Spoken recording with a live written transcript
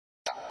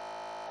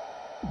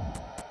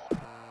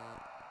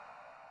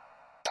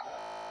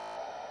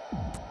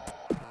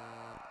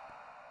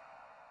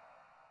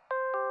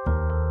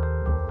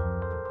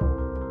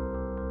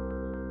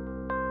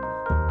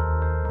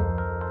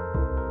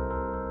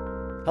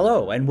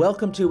Hello, and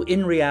welcome to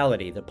In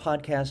Reality, the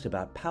podcast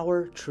about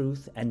power,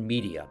 truth, and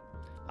media.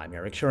 I'm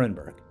Eric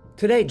Schurenberg.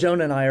 Today,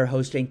 Joan and I are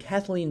hosting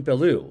Kathleen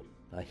Belew,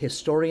 a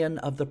historian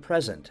of the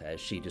present, as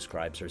she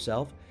describes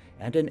herself,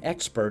 and an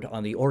expert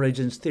on the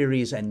origins,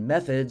 theories, and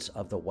methods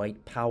of the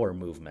white power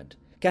movement.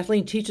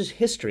 Kathleen teaches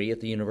history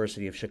at the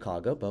University of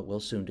Chicago, but will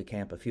soon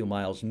decamp a few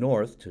miles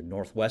north to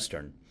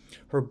Northwestern.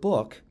 Her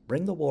book,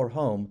 Bring the War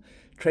Home,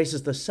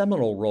 traces the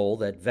seminal role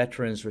that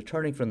veterans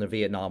returning from the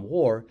Vietnam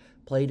War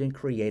played in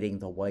creating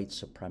the white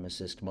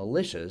supremacist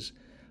militias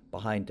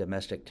behind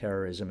domestic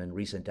terrorism in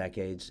recent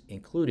decades,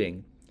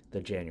 including the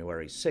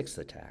January 6th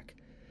attack.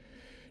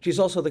 She's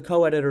also the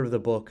co-editor of the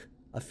book,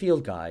 A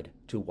Field Guide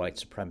to White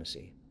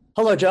Supremacy.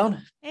 Hello,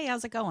 Joan. Hey,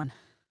 how's it going?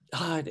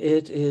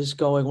 It is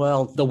going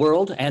well. The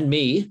world and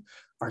me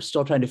are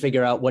still trying to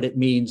figure out what it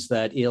means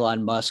that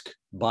Elon Musk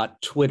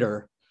bought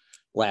Twitter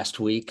last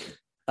week.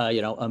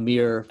 A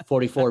mere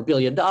 $44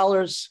 billion,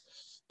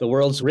 the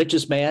world's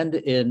richest man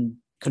in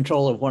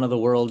control of one of the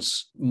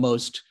world's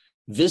most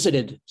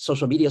visited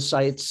social media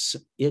sites.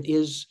 It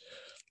is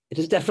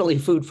definitely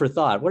food for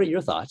thought. What are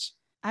your thoughts?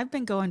 I've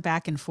been going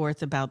back and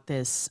forth about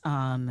this.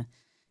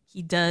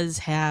 He does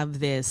have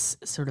this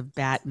sort of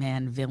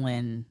Batman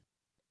villain,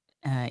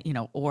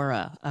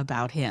 aura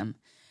about him.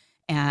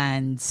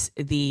 And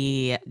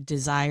the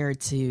desire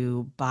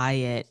to buy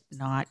it,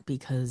 not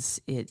because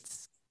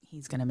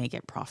he's going to make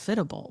it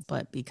profitable,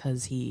 but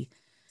because he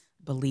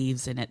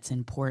believes in its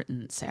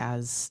importance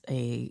as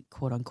a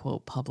quote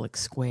unquote public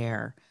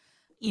square.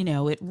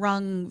 It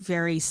rung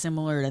very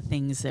similar to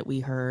things that we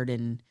heard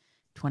in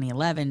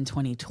 2011,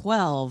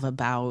 2012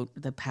 about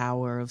the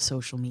power of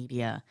social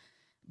media.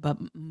 But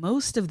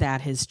most of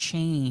that has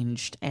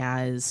changed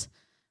as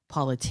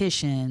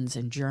politicians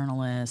and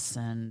journalists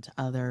and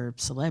other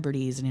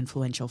celebrities and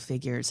influential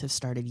figures have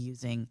started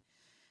using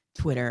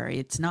Twitter.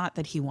 It's not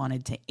that he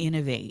wanted to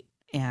innovate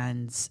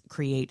and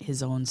create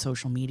his own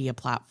social media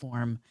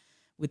platform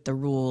with the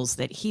rules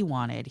that he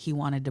wanted. He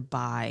wanted to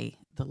buy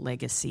the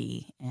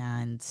legacy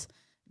and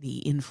the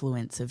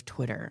influence of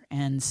Twitter.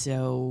 And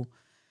so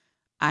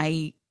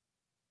I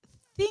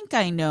think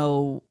I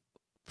know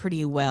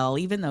pretty well,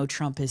 even though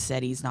Trump has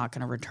said he's not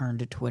going to return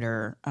to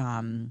Twitter,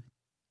 and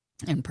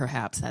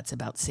perhaps that's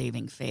about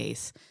saving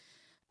face,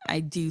 I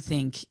do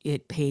think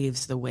it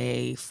paves the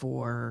way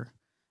for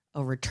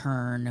a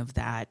return of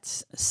that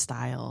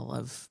style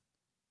of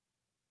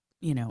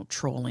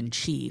troll in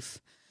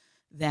chief,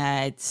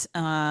 that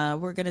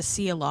we're going to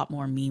see a lot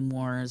more meme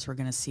wars. We're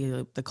going to see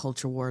the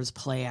culture wars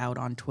play out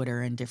on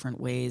Twitter in different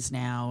ways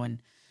now.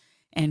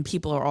 And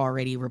people are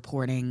already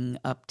reporting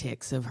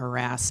upticks of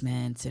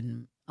harassment,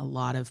 and a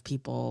lot of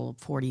people,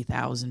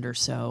 40,000 or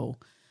so.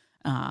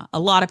 A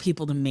lot of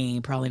people to me,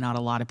 probably not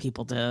a lot of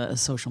people to a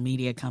social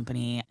media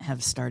company,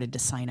 have started to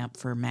sign up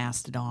for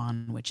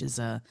Mastodon, which is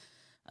a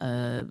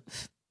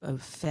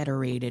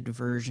federated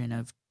version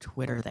of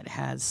Twitter that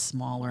has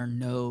smaller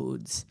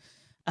nodes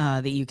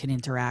that you can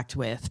interact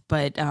with.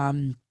 But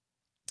I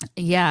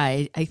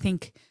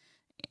think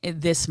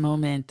at this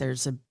moment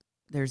there's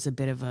a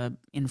bit of a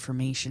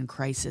information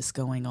crisis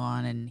going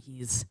on, and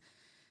he's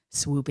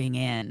swooping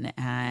in.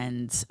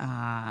 And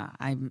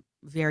I'm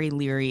very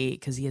leery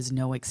because he has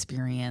no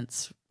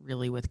experience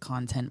really with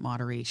content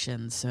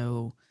moderation.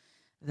 So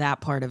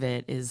that part of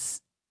it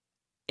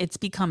it's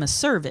become a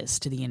service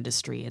to the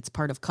industry. It's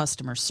part of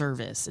customer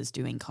service is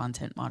doing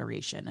content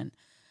moderation. And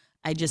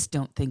I just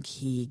don't think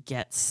he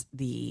gets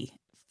the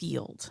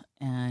field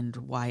and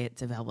why it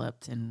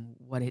developed and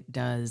what it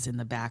does in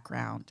the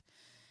background.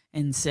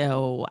 And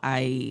so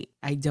I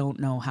don't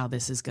know how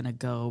this is going to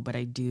go, but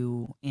I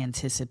do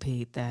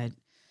anticipate that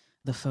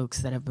the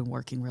folks that have been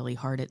working really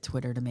hard at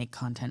Twitter to make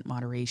content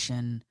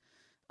moderation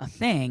a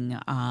thing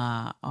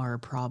are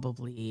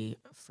probably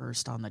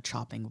first on the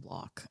chopping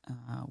block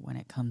when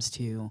it comes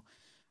to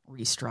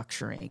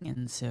restructuring.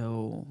 And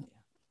so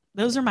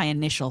those are my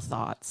initial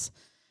thoughts.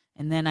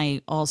 And then I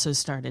also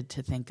started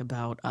to think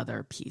about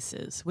other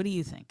pieces. What do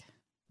you think?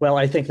 Well,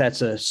 I think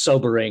that's a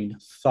sobering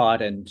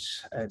thought, and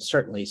it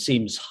certainly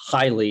seems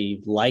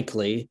highly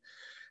likely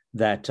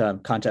that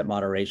content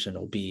moderation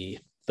will be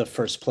the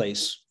first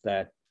place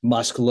that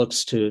Musk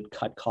looks to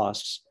cut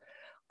costs.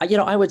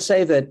 I would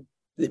say that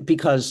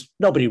because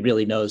nobody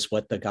really knows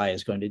what the guy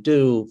is going to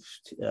do,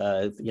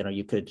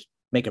 you could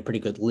make a pretty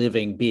good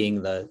living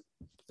being the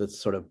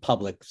sort of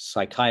public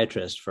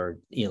psychiatrist for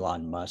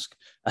Elon Musk.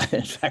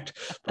 In fact,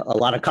 a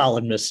lot of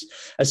columnists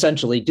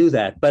essentially do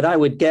that. But I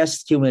would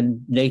guess,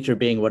 human nature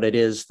being what it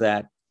is,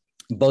 that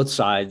both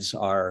sides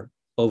are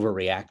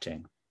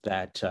overreacting,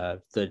 that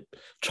the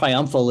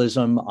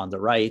triumphalism on the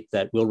right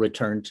that will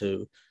return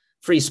to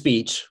free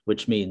speech,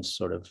 which means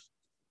sort of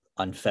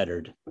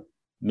unfettered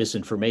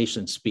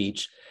misinformation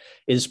speech,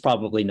 is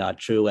probably not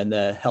true. And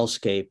the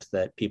hellscape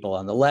that people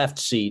on the left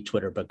see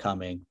Twitter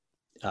becoming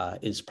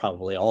is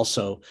probably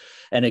also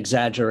an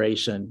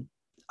exaggeration.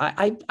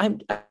 I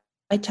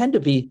tend to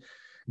be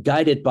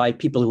guided by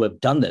people who have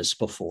done this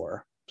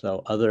before.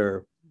 So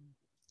other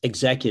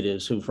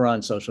executives who've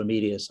run social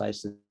media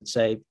sites that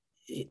say,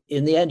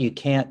 in the end, you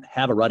can't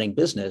have a running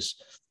business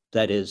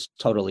that is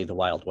totally the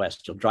Wild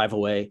West. You'll drive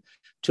away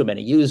too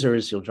many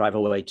users. You'll drive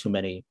away too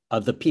many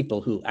of the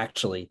people who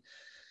actually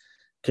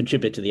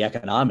contribute to the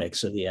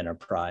economics of the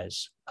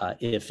enterprise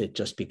if it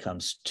just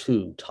becomes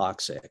too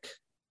toxic.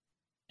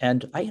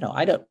 And I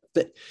don't.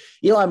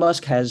 Elon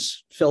Musk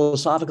has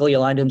philosophically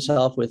aligned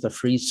himself with the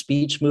free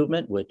speech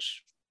movement,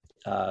 which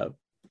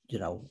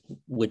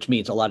which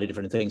means a lot of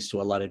different things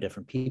to a lot of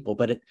different people.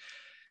 But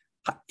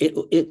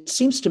it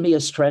seems to me a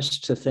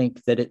stretch to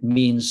think that it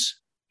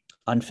means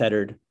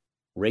unfettered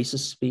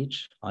racist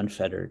speech,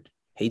 unfettered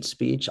hate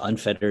speech,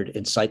 unfettered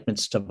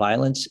incitements to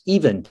violence,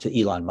 even to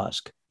Elon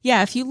Musk.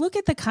 Yeah, if you look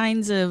at the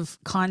kinds of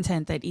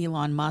content that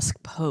Elon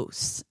Musk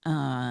posts,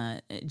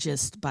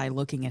 just by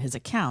looking at his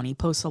account, he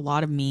posts a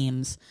lot of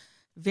memes,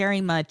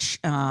 very much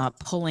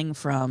pulling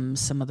from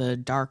some of the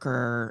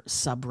darker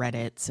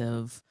subreddits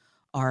of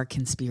r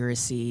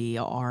conspiracy,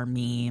 r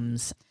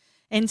memes.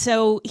 And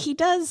so he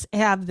does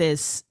have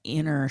this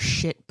inner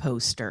shit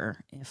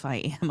poster, if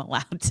I am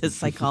allowed to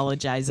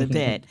psychologize a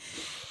bit,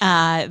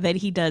 that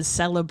he does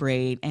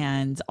celebrate.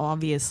 And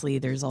obviously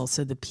there's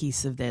also the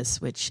piece of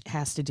this which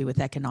has to do with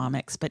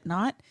economics, but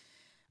not,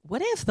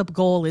 what if the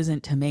goal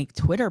isn't to make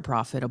Twitter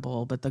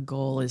profitable, but the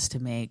goal is to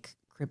make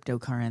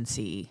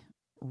cryptocurrency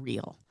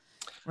real,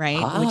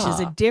 right? Which is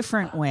a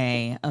different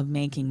way of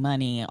making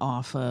money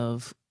off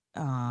of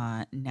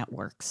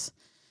networks.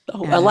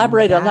 Oh,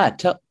 elaborate on that.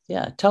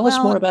 Tell us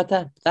more about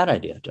that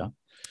idea, John.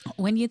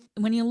 When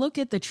you look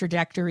at the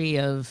trajectory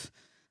of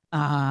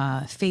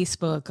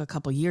Facebook a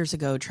couple years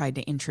ago, tried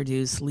to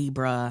introduce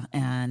Libra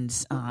and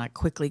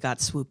quickly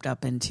got swooped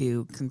up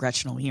into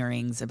congressional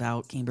hearings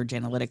about Cambridge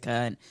Analytica,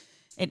 and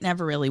it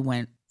never really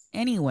went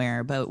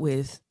anywhere. But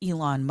with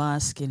Elon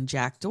Musk and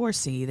Jack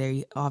Dorsey,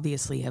 they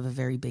obviously have a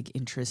very big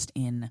interest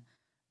in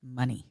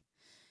money.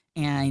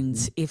 And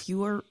if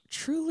you are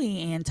truly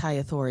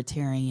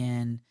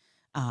anti-authoritarian,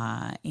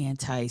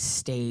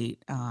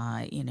 anti-state,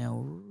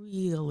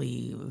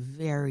 really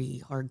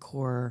very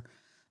hardcore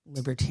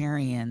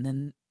libertarian,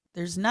 then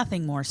there's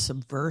nothing more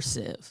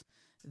subversive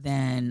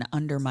than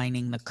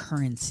undermining the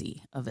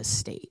currency of a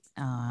state,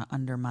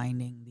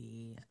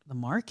 undermining the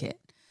market.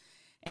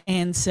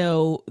 And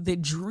so the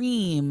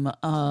dream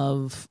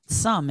of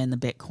some in the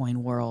Bitcoin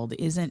world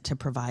isn't to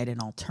provide an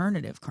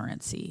alternative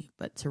currency,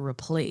 but to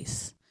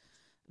replace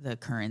the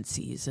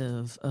currencies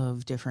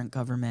of different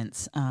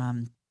governments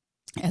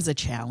as a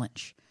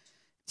challenge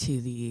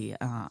to the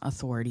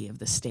authority of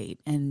the state.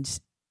 And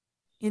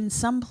in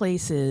some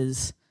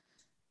places,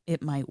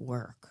 it might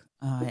work.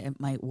 It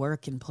might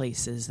work in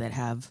places that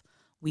have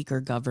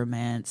weaker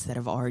governments that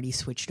have already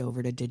switched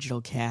over to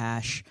digital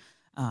cash,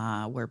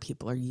 where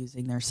people are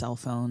using their cell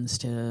phones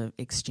to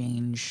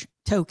exchange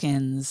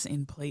tokens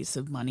in place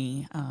of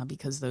money,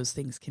 because those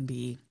things can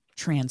be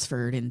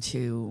transferred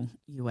into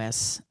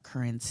U.S.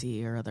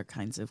 currency or other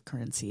kinds of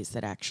currencies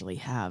that actually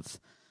have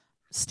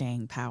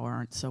staying power,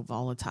 aren't so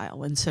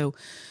volatile. And so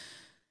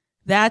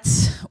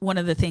that's one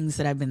of the things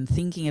that I've been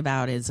thinking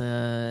about is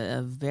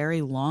a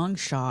very long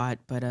shot,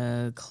 but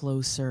a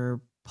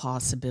closer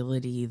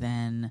possibility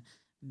than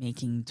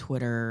making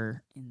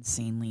Twitter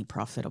insanely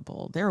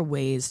profitable. There are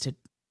ways to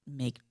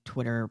make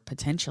Twitter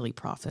potentially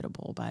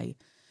profitable by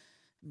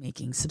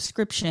making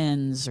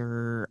subscriptions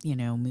or,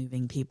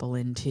 moving people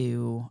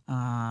into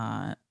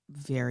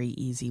very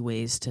easy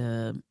ways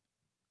to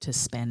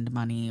spend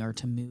money or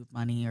to move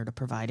money or to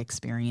provide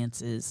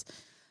experiences.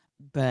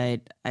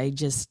 But I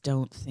just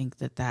don't think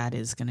that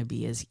is going to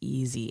be as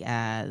easy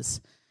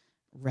as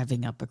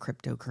revving up a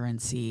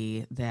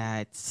cryptocurrency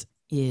that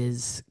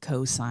is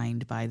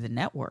co-signed by the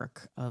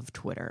network of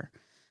Twitter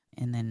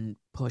and then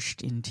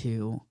pushed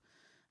into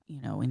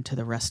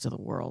the rest of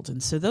the world.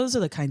 And so those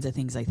are the kinds of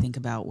things I think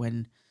about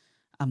when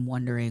I'm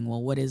wondering,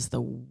 well, what is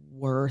the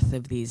worth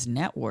of these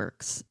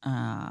networks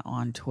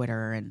on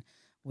Twitter, and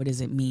what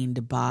does it mean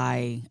to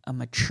buy a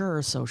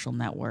mature social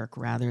network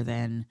rather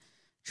than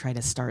try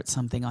to start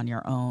something on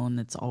your own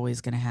that's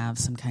always going to have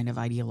some kind of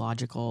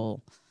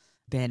ideological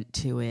bent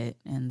to it.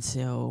 And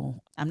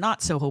so I'm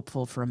not so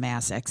hopeful for a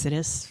mass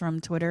exodus from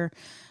Twitter.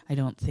 I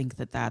don't think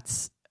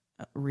that's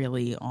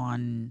really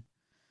on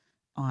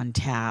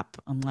tap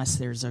unless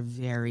there's a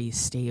very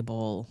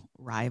stable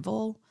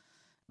rival.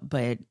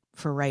 But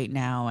for right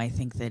now, I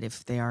think that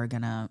if they are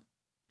going to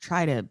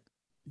try to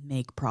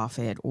make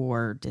profit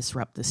or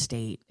disrupt the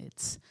state,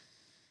 it's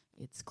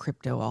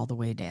crypto all the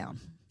way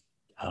down.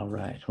 All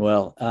right.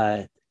 Well,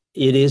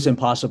 it is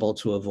impossible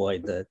to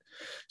avoid the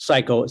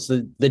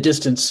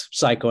distance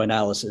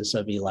psychoanalysis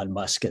of Elon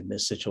Musk in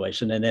this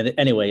situation. And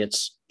anyway,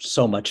 it's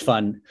so much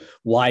fun.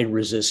 Why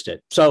resist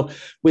it? So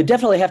we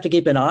definitely have to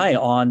keep an eye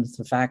on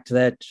the fact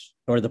that,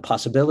 or the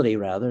possibility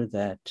rather,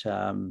 that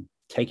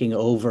taking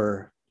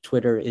over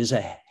Twitter is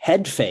a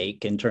head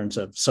fake in terms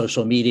of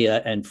social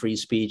media and free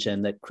speech,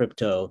 and that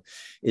crypto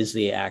is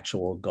the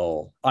actual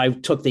goal. I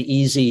took the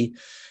easy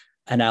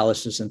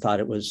analysis and thought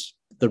it was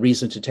the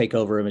reason to take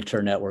over a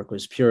mature network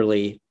was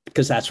purely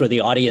because that's where the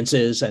audience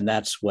is and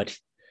that's what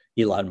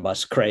Elon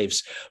Musk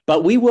craves.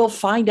 But we will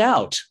find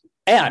out.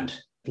 And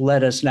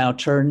let us now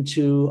turn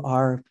to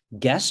our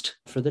guest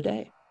for the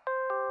day.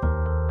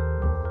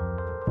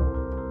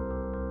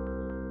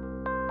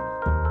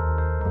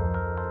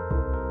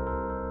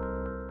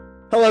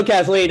 Hello,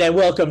 Kathleen, and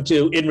welcome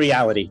to In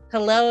Reality.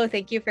 Hello,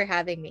 thank you for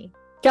having me.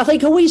 Kathleen,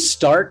 can we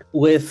start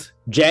with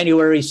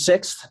January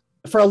 6th?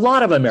 For a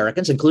lot of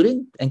Americans,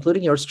 including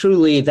yours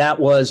truly, that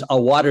was a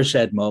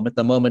watershed moment,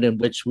 the moment in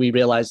which we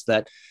realized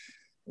that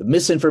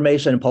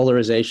misinformation and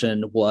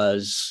polarization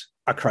was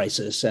a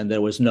crisis and there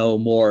was no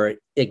more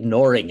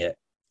ignoring it.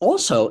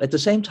 Also, at the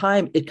same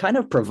time, it kind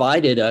of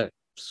provided a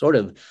sort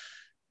of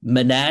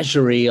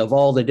menagerie of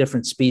all the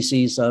different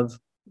species of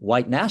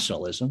white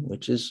nationalism,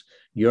 which is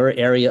your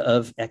area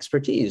of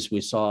expertise.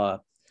 We saw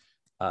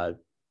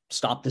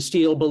Stop the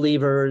Steal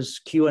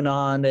believers,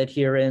 QAnon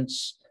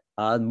adherents,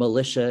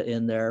 militia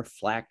in their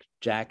flak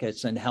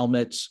jackets and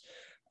helmets,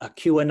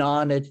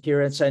 QAnon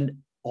adherents, and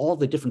all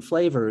the different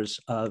flavors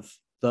of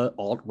the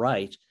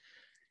alt-right.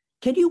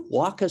 Can you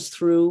walk us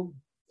through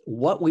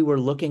what we were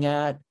looking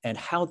at and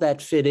how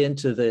that fit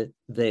into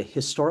the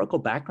historical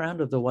background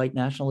of the white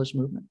nationalist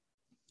movement?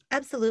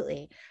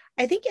 Absolutely.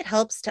 I think it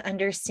helps to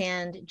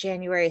understand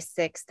January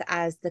 6th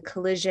as the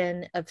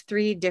collision of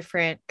three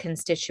different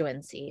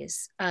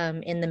constituencies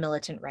in the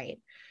militant right.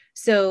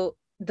 So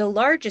the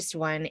largest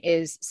one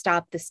is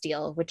Stop the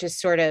Steal, which is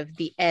sort of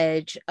the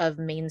edge of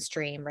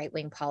mainstream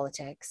right-wing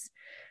politics.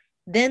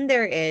 Then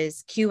there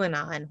is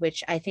QAnon,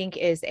 which I think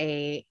is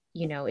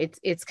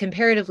it's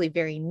comparatively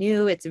very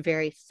new. It's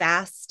very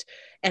fast.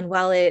 And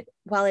while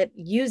it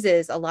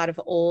uses a lot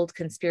of old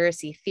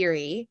conspiracy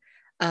theory,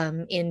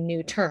 in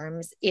new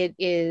terms, it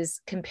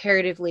is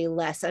comparatively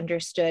less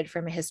understood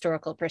from a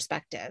historical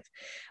perspective.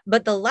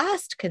 But the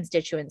last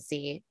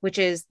constituency, which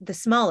is the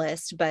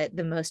smallest, but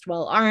the most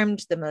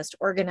well-armed, the most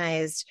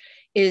organized,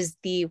 is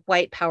the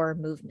white power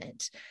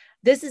movement.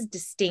 This is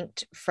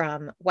distinct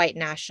from white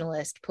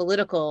nationalist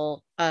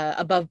political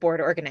above board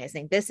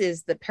organizing. This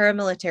is the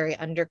paramilitary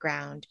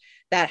underground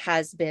that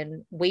has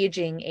been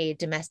waging a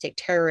domestic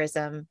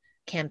terrorism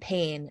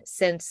campaign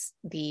since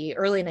the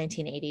early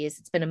 1980s.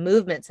 It's been a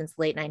movement since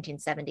the late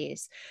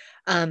 1970s.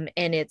 And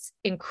it's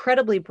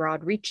incredibly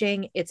broad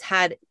reaching. It's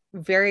had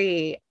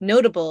very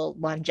notable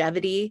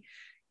longevity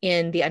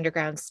in the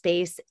underground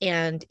space,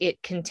 and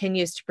it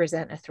continues to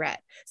present a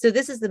threat. So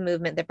this is the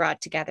movement that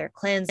brought together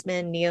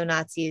Klansmen,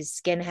 neo-Nazis,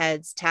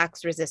 skinheads,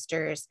 tax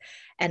resistors,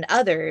 and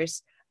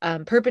others,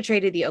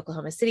 perpetrated the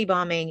Oklahoma City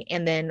bombing,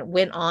 and then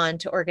went on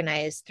to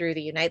organize through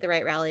the Unite the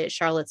Right rally at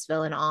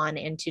Charlottesville and on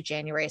into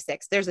January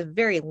 6th. There's a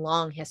very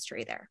long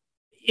history there.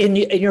 In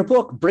your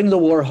book, Bring the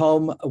War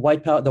Home, the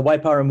White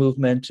Power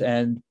Movement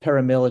and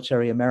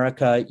Paramilitary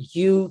America,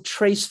 you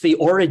trace the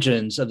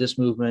origins of this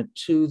movement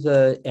to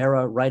the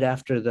era right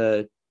after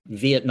the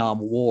Vietnam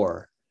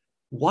War.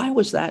 Why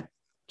was that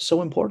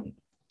so important?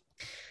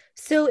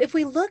 So if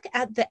we look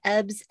at the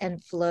ebbs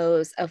and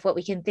flows of what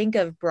we can think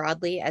of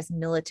broadly as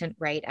militant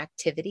right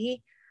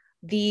activity,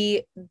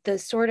 the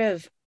sort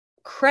of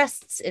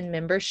crests in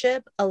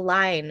membership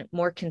align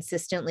more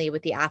consistently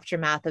with the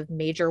aftermath of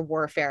major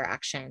warfare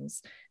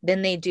actions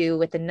than they do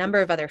with a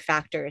number of other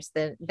factors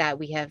that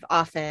we have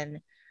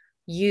often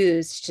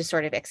used to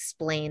sort of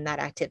explain that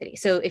activity.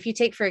 So if you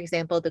take, for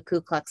example, the Ku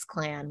Klux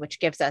Klan,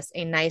 which gives us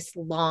a nice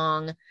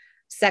long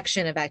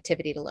section of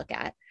activity to look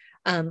at,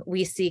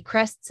 we see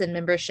crests in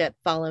membership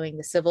following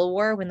the Civil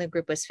War when the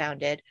group was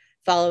founded,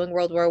 following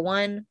World War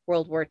I,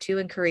 World War II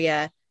in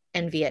Korea,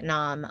 and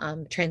Vietnam,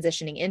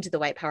 transitioning into the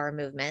white power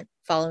movement,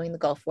 following the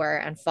Gulf War,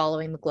 and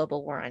following the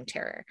global war on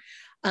terror.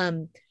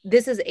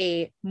 This is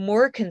a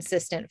more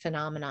consistent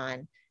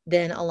phenomenon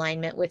than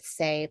alignment with,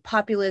 say,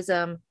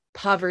 populism,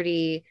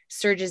 poverty,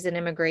 surges in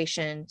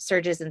immigration,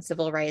 surges in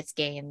civil rights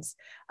gains,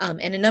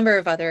 and a number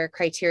of other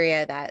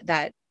criteria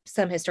that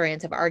some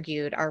historians have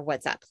argued are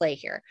what's at play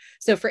here.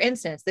 So for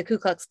instance, the Ku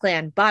Klux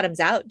Klan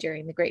bottoms out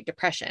during the Great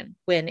Depression,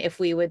 when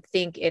if we would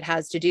think it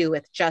has to do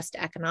with just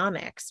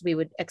economics, we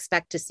would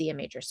expect to see a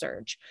major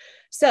surge.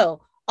 So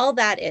all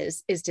that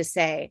is to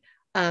say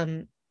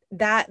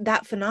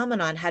that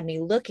phenomenon had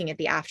me looking at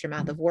the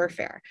aftermath of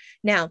warfare.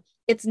 Now,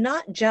 it's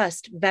not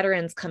just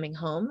veterans coming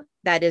home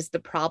that is the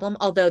problem,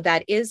 although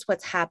that is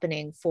what's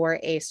happening for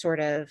a sort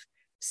of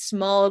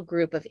small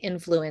group of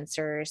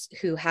influencers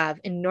who have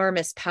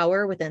enormous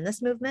power within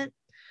this movement,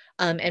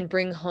 and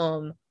bring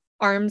home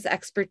arms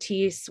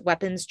expertise,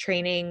 weapons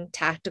training,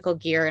 tactical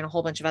gear, and a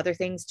whole bunch of other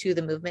things to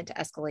the movement to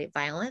escalate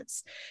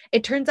violence.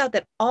 It turns out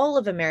that all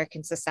of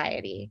American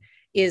society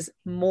is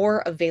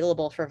more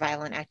available for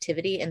violent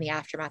activity in the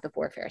aftermath of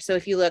warfare. So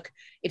if you look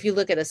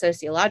at the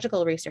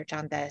sociological research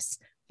on this,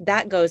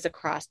 that goes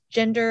across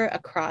gender,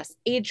 across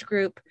age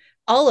group.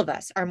 All of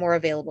us are more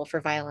available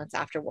for violence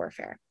after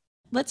warfare.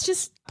 Let's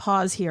just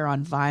pause here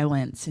on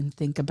violence and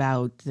think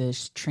about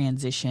this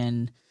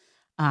transition.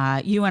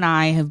 You and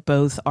I have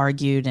both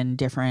argued in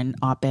different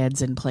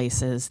op-eds and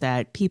places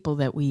that people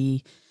that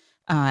we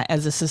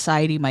as a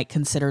society might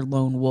consider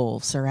lone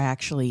wolves are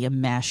actually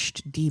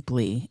enmeshed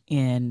deeply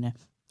in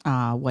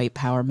white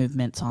power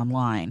movements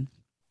online.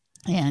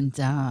 And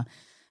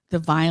the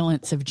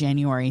violence of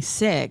January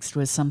 6th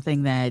was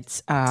something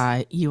that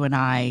you and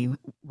I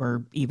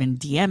were even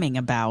DMing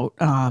about,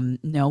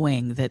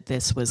 knowing that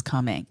this was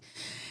coming.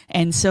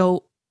 And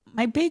so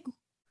my big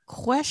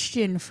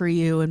question for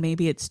you, and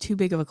maybe it's too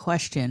big of a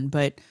question,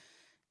 but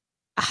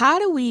how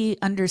do we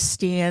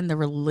understand the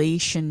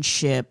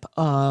relationship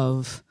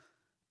of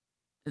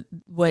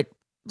what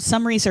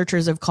some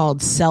researchers have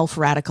called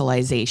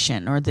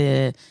self-radicalization, or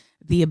the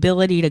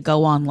ability to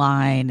go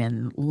online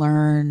and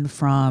learn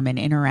from and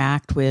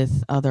interact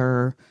with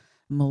other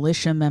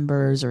militia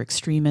members or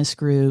extremist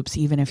groups,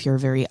 even if you're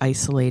very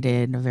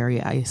isolated in a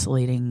very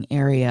isolating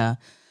area,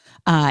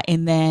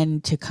 and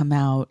then to come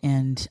out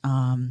and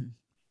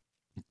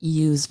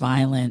use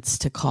violence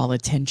to call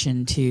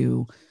attention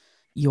to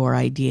your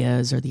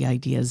ideas or the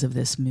ideas of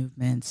this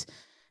movement.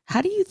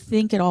 How do you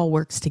think it all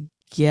works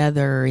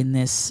together in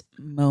this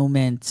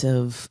moment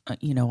of,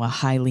 a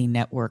highly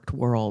networked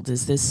world?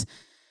 Is this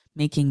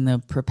making the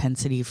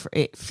propensity for,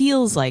 it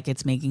feels like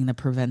it's making the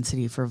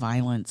propensity for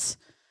violence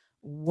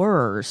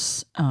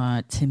worse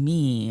to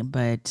me,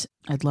 but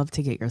I'd love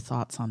to get your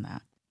thoughts on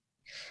that.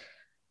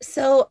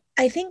 So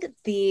I think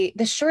the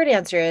short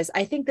answer is,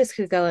 I think this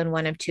could go in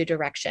one of two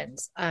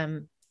directions.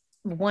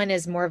 One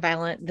is more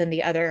violent than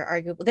the other,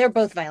 arguably. They're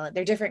both violent.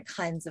 They're different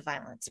kinds of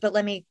violence, but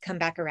let me come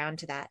back around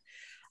to that.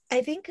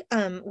 I think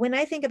when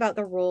I think about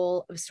the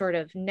role of sort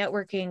of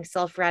networking,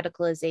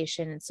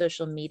 self-radicalization, and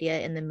social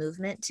media in the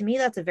movement, to me,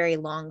 that's a very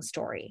long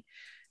story.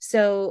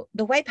 So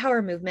the white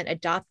power movement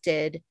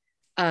adopted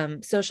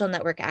social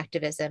network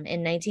activism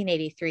in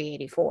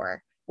 1983-84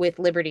 with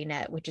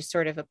LibertyNet, which is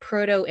sort of a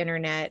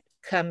proto-internet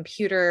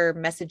computer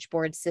message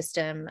board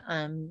system,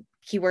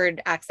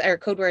 keyword access or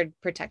code word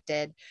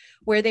protected,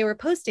 where they were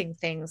posting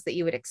things that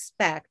you would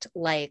expect,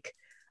 like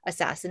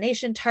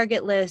assassination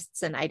target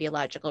lists and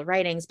ideological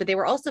writings, but they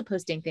were also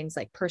posting things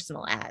like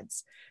personal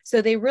ads.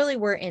 So they really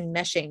were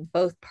enmeshing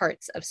both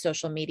parts of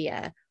social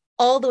media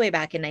all the way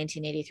back in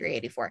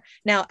 1983-84.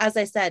 Now, as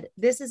I said,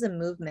 this is a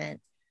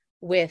movement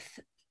with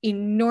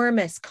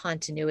enormous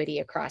continuity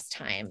across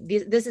time.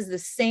 This is the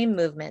same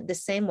movement, the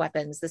same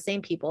weapons, the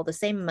same people, the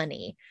same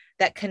money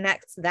that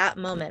connects that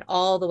moment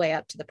all the way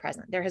up to the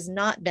present. There has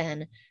not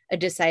been a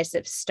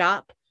decisive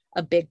stop,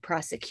 a big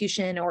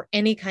prosecution, or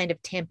any kind of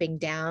tamping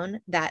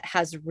down that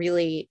has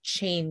really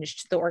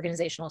changed the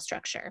organizational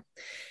structure.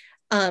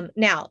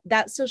 Now,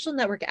 that social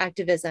network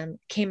activism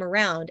came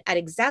around at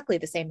exactly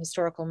the same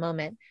historical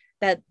moment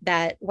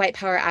that white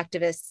power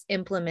activists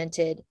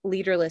implemented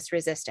leaderless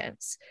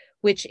resistance,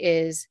 which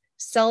is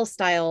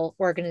cell-style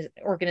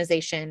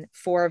organization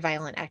for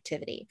violent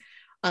activity,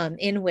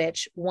 in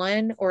which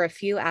one or a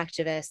few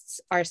activists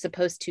are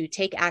supposed to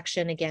take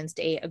action against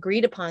a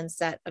agreed upon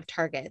set of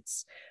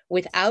targets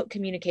without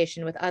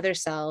communication with other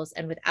cells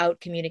and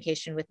without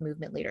communication with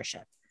movement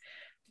leadership.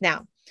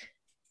 Now,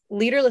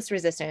 leaderless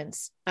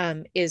resistance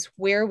is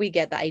where we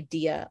get the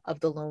idea of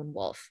the lone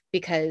wolf,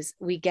 because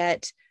we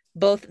get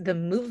both the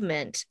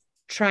movement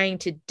trying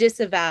to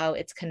disavow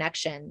its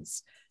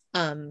connections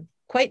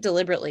quite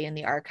deliberately in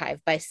the archive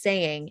by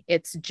saying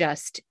it's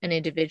just an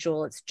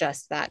individual, it's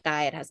just that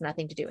guy, it has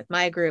nothing to do with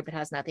my group, it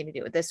has nothing to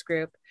do with this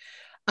group.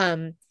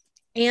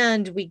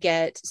 And we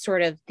get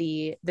sort of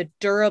the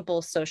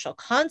durable social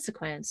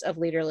consequence of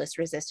leaderless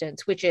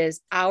resistance, which is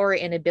our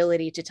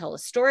inability to tell a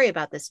story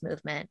about this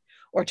movement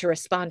or to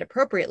respond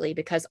appropriately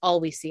because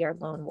all we see are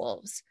lone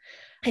wolves.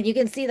 And you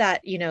can see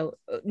that,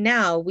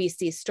 now we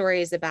see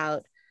stories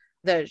about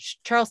the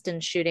Charleston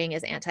shooting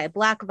is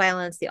anti-Black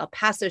violence, the El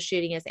Paso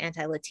shooting is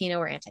anti-Latino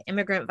or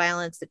anti-immigrant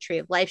violence, the Tree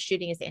of Life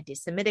shooting is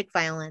anti-Semitic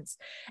violence.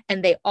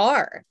 And they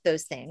are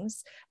those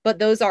things, but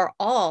those are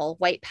all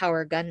white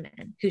power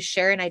gunmen who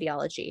share an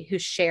ideology, who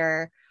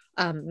share,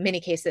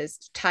 many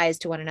cases, ties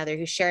to one another,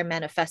 who share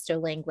manifesto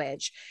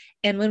language.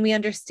 And when we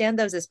understand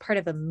those as part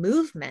of a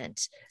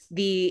movement,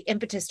 the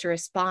impetus to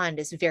respond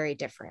is very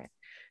different.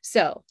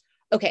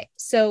 Okay,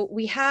 so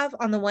we have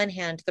on the one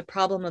hand the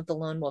problem of the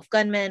lone wolf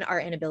gunman,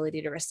 our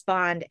inability to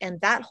respond, and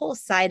that whole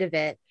side of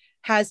it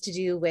has to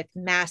do with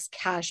mass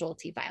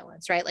casualty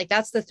violence, right? Like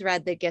that's the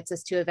thread that gets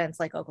us to events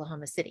like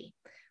Oklahoma City,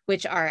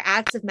 which are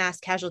acts of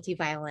mass casualty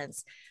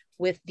violence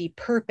with the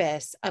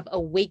purpose of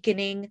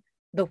awakening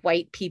the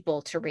white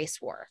people to race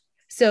war.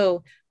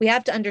 So we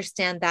have to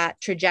understand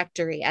that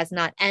trajectory as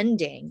not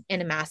ending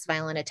in a mass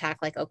violent attack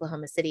like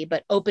Oklahoma City,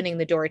 but opening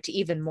the door to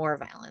even more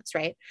violence,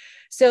 right?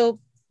 So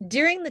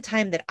during the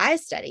time that I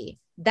study,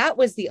 that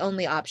was the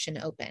only option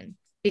open,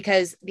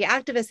 because the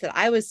activists that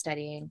I was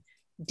studying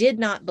did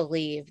not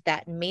believe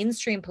that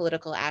mainstream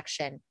political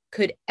action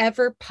could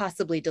ever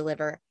possibly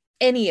deliver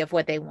any of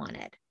what they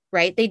wanted,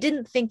 right? They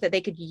didn't think that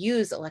they could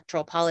use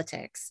electoral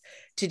politics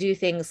to do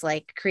things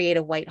like create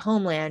a white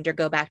homeland or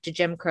go back to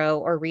Jim Crow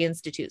or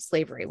reinstitute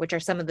slavery, which are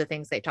some of the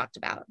things they talked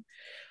about.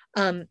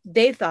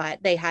 They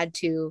thought they had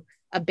to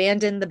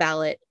abandon the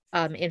ballot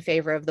in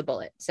favor of the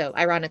bullet. So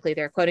ironically,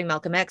 they're quoting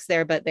Malcolm X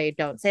there, but they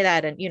don't say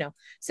that. And,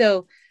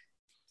 so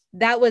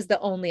that was the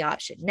only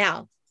option.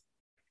 Now,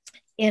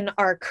 in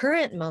our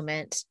current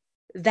moment,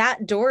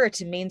 that door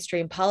to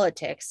mainstream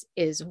politics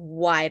is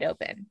wide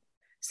open.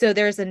 So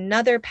there's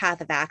another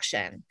path of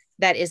action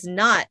that is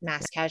not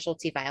mass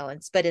casualty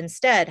violence, but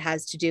instead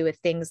has to do with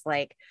things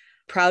like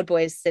Proud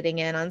Boys sitting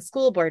in on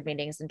school board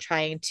meetings and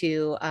trying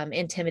to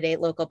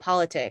intimidate local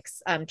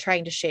politics,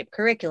 trying to shape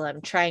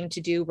curriculum, trying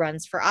to do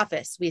runs for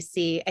office. We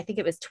see, I think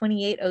it was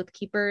 28 Oath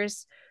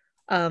Keepers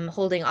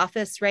holding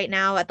office right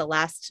now at the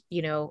last,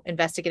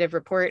 investigative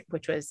report,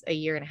 which was a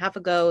year and a half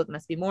ago. It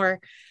must be more.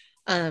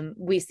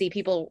 We see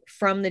people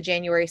from the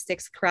January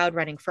 6th crowd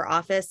running for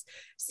office.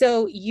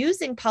 So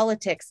using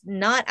politics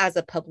not as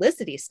a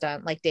publicity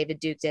stunt like David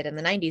Duke did in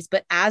the 90s,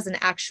 but as an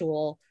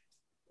actual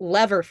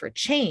lever for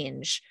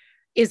change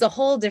is a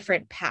whole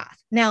different path.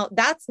 Now,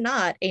 that's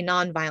not a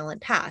nonviolent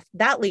path.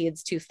 That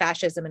leads to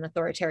fascism and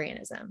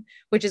authoritarianism,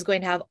 which is going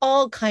to have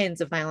all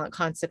kinds of violent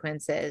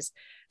consequences,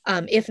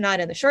 if not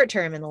in the short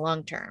term, in the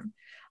long term.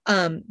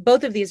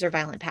 Both of these are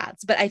violent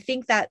paths, but I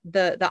think that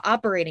the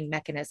operating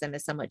mechanism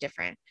is somewhat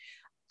different.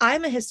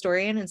 I'm a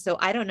historian, and so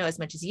I don't know as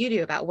much as you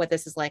do about what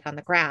this is like on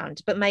the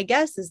ground, but my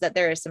guess is that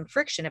there is some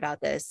friction about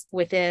this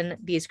within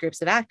these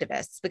groups of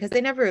activists because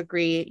they never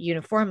agree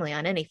uniformly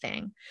on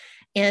anything.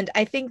 And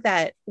I think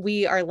that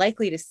we are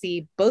likely to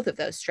see both of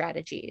those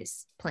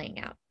strategies playing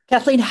out.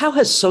 Kathleen, how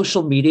has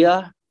social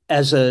media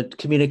as a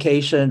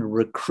communication,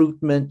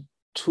 recruitment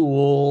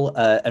tool,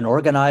 an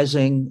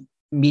organizing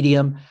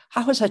medium,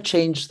 how has that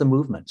changed the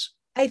movements?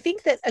 I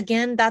think that,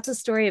 again, that's a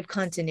story of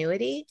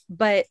continuity,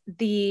 but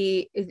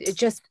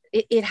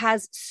it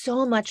has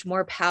so much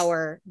more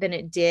power than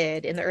it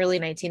did in the early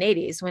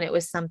 1980s when it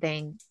was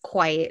something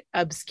quite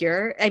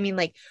obscure. I mean,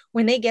 like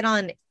when they get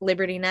on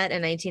LibertyNet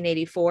in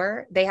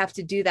 1984, they have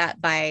to do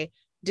that by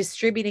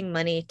distributing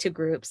money to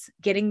groups,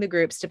 getting the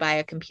groups to buy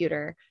a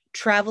computer,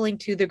 traveling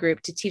to the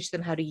group to teach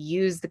them how to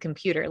use the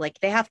computer. Like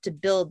they have to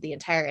build the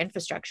entire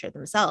infrastructure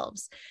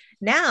themselves.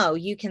 Now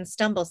you can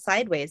stumble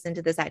sideways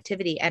into this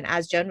activity. And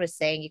as Joan was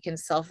saying, you can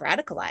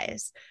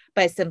self-radicalize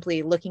by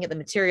simply looking at the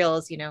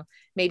materials.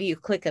 Maybe you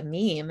click a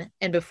meme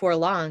and before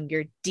long,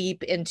 you're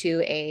deep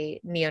into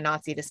a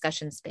neo-Nazi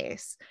discussion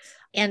space.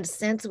 And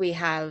since we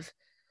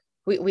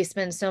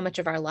spend so much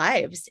of our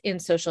lives in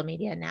social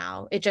media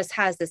now, it just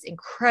has this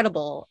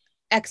incredible,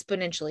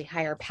 exponentially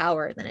higher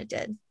power than it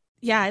did.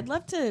 Yeah, I'd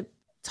love to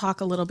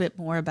talk a little bit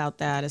more about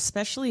that,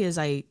 especially as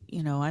I've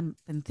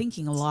been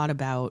thinking a lot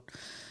about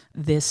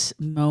this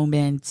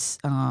moment,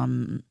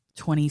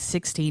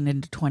 2016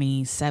 into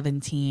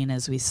 2017,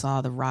 as we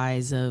saw the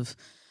rise of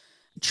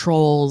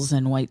trolls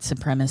and white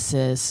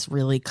supremacists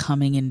really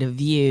coming into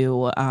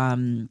view.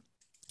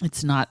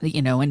 It's not,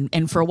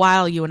 and for a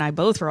while, you and I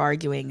both were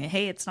arguing,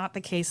 hey, it's not the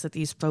case that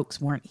these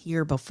folks weren't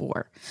here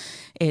before.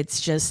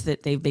 It's just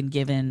that they've been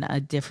given a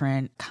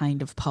different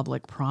kind of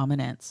public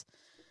prominence.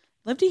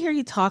 Love to hear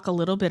you talk a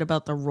little bit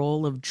about the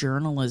role of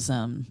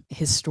journalism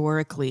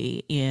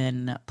historically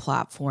in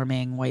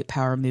platforming white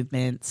power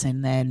movements.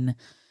 And then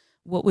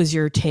what was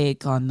your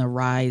take on the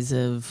rise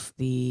of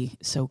the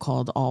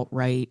so-called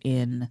alt-right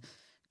in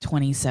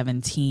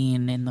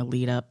 2017 in the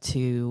lead up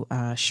to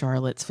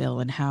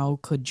Charlottesville, and how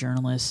could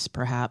journalists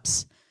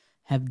perhaps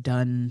have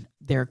done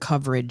their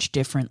coverage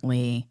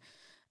differently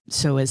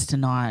so as to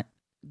not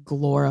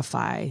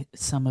glorify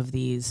some of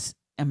these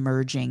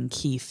emerging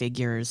key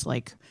figures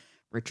like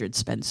Richard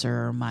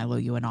Spencer or Milo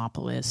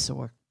Yiannopoulos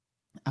or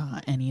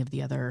any of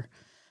the other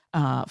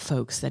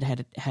folks that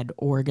had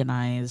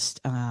organized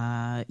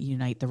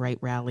Unite the Right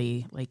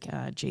rally like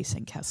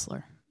Jason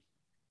Kessler?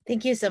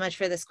 Thank you so much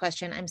for this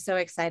question. I'm so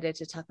excited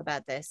to talk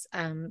about this.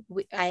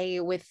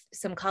 With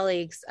some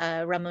colleagues,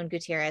 Ramon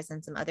Gutierrez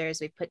and some others,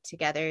 we put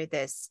together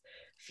this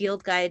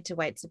field guide to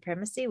white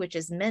supremacy, which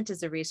is meant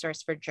as a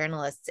resource for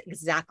journalists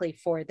exactly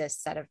for this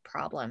set of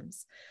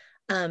problems.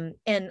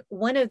 And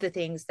one of the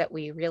things that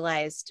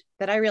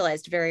I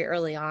realized very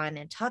early on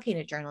in talking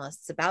to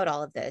journalists about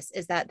all of this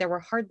is that there were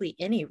hardly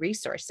any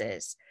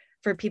resources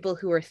for people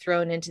who were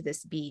thrown into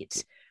this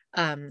beat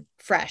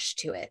fresh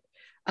to it.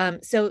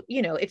 So,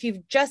 if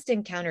you've just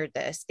encountered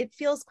this, it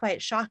feels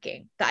quite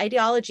shocking. The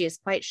ideology is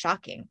quite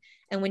shocking.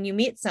 And when you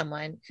meet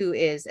someone who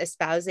is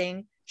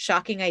espousing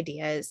shocking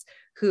ideas,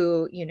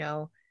 who,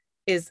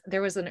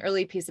 there was an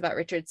early piece about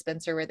Richard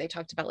Spencer where they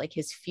talked about like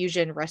his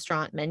fusion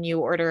restaurant menu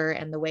order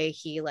and the way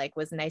he like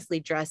was nicely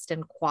dressed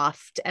and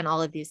coiffed and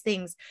all of these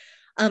things.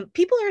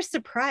 People are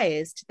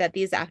surprised that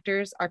these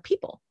actors are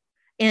people.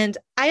 And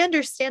I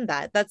understand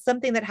that. That's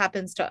something that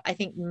happens to, I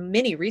think,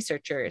 many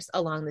researchers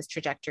along this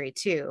trajectory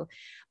too.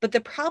 But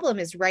the problem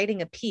is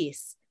writing a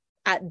piece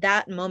at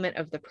that moment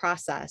of the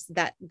process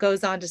that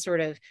goes on to sort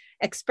of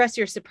express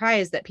your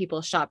surprise that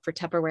people shop for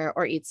Tupperware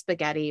or eat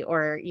spaghetti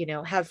or,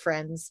 have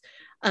friends,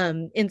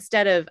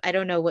 instead of, I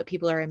don't know what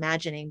people are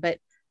imagining, but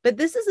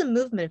this is a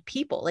movement of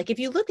people. Like if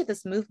you look at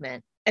this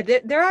movement,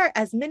 there are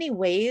as many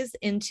ways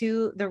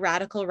into the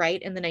radical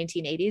right in the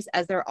 1980s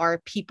as there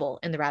are people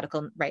in the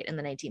radical right in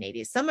the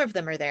 1980s. Some of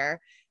them are there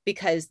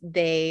because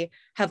they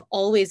have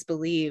always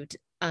believed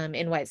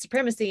in white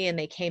supremacy, and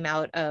they came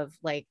out of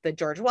like the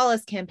George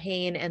Wallace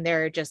campaign, and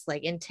they're just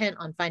like intent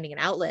on finding an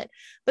outlet.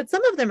 But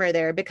some of them are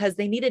there because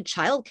they needed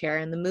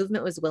childcare, and the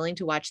movement was willing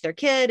to watch their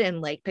kid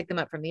and like pick them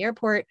up from the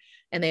airport,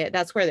 and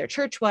that's where their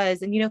church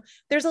was. And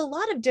there's a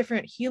lot of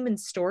different human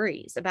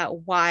stories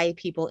about why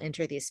people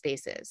enter these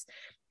spaces.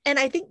 And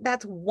I think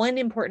that's one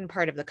important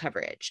part of the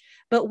coverage.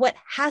 But what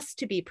has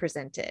to be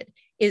presented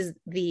is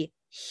the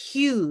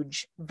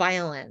huge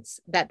violence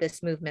that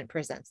this movement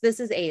presents. This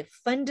is a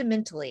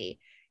fundamentally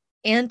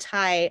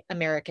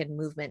anti-American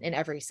movement in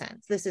every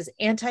sense. This is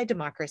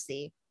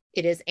anti-democracy.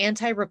 It is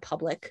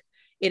anti-republic.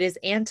 It is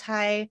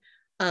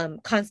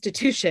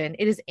anti-constitution.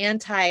 It is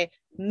anti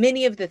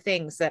many of the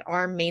things that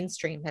our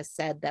mainstream has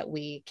said that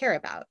we care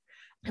about.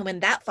 And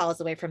when that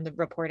falls away from the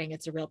reporting,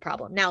 it's a real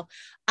problem. Now,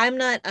 I'm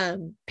not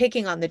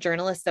picking on the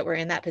journalists that were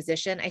in that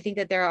position. I think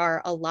that there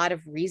are a lot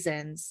of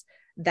reasons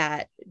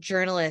that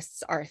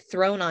journalists are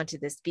thrown onto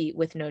this beat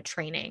with no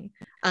training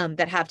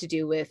that have to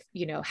do with,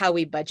 how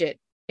we budget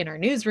in our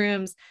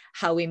newsrooms,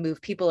 how we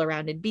move people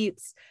around in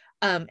beats.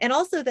 And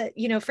also that,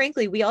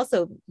 frankly, we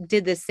also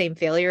did this same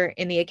failure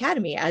in the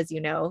academy, as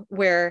you know,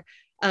 where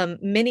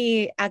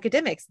many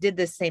academics did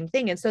this same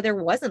thing. And so there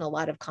wasn't a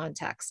lot of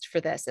context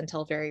for this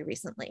until very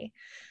recently.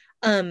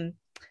 But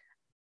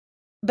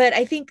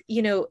I think,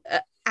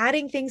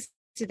 adding things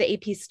to the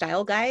AP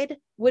style guide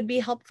would be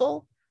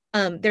helpful.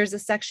 There's a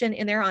section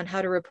in there on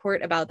how to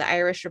report about the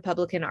Irish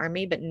Republican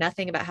Army, but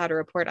nothing about how to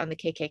report on the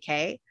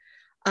KKK.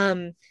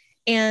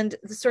 And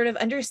sort of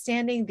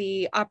understanding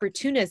the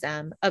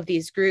opportunism of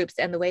these groups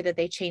and the way that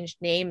they changed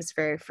names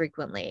very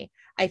frequently,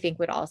 I think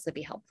would also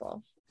be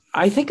helpful.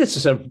 I think this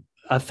is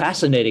a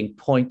fascinating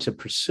point to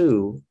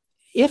pursue.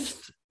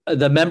 If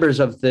the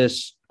members of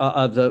this,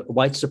 of the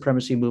white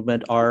supremacy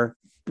movement are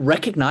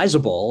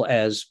recognizable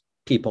as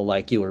people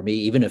like you or me,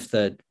 even if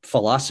the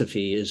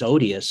philosophy is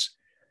odious,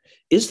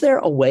 is there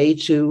a way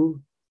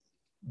to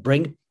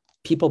bring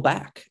people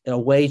back, a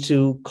way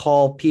to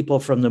call people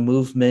from the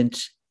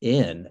movement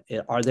in?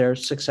 Are there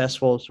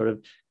successful sort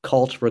of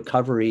cult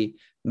recovery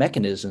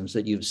mechanisms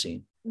that you've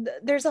seen?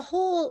 There's a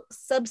whole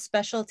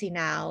subspecialty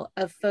now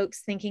of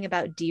folks thinking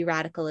about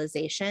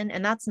de-radicalization,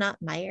 and that's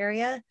not my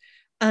area.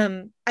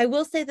 I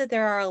will say that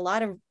there are a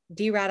lot of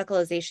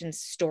de-radicalization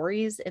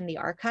stories in the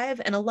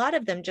archive, and a lot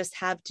of them just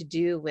have to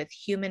do with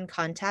human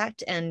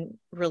contact and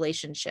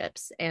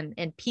relationships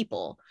and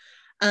people.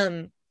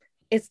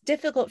 It's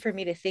difficult for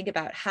me to think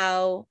about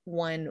how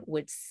one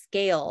would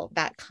scale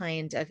that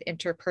kind of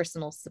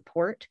interpersonal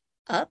support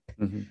up.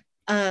 Mm-hmm.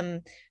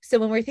 So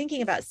when we're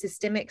thinking about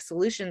systemic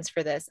solutions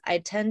for this, I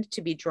tend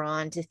to be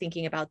drawn to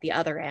thinking about the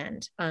other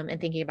end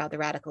and thinking about the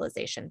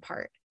radicalization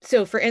part.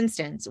 So for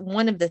instance,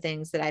 one of the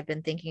things that I've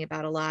been thinking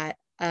about a lot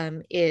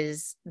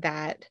is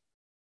that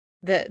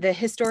the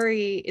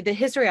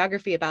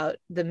historiography about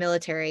the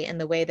military and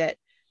the way that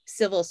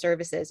civil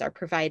services are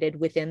provided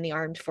within the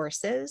armed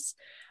forces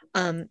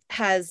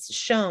has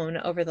shown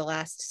over the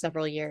last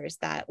several years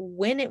that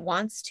when it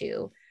wants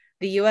to,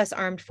 the U.S.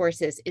 Armed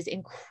Forces is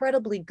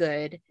incredibly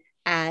good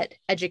at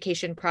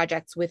education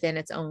projects within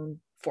its own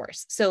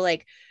force. So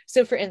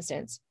for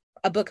instance,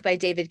 a book by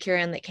David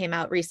Kieran that came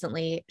out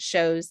recently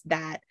shows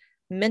that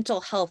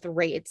mental health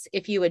rates,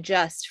 if you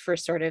adjust for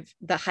sort of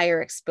the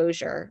higher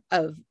exposure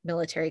of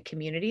military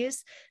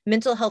communities,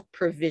 mental health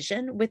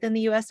provision within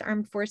the U.S.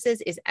 Armed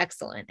Forces is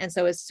excellent. And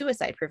so is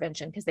suicide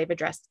prevention, because they've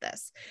addressed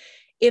this.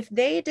 If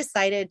they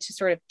decided to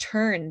sort of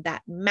turn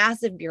that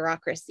massive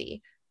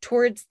bureaucracy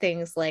towards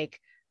things like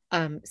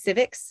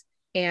civics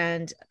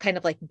and kind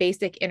of like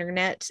basic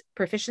internet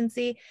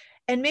proficiency,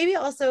 and maybe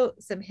also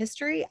some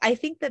history, I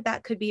think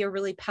that could be a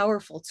really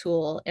powerful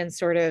tool in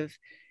sort of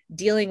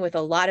dealing with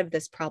a lot of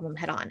this problem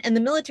head on. And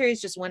the military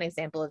is just one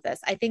example of this.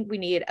 I think we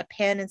need a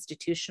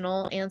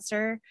pan-institutional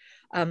answer,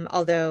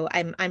 although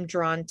I'm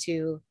drawn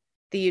to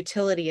the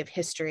utility of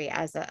history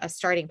as a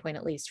starting point,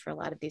 at least for a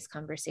lot of these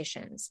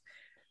conversations.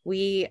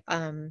 We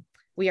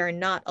are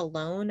not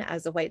alone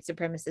as a white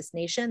supremacist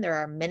nation. There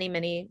are many,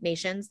 many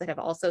nations that have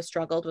also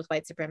struggled with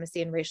white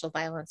supremacy and racial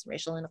violence and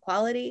racial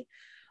inequality.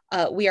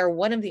 We are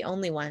one of the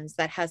only ones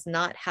that has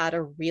not had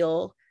a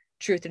real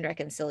Truth and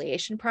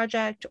Reconciliation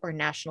Project or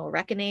national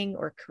reckoning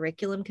or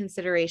curriculum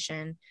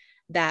consideration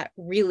that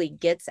really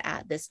gets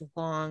at this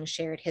long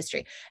shared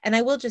history. And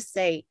I will just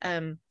say,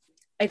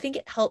 I think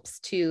it helps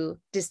to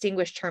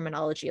distinguish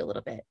terminology a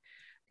little bit.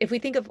 If we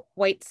think of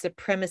white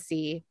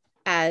supremacy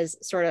as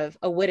sort of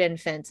a wooden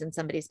fence in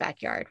somebody's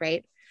backyard,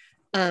 right?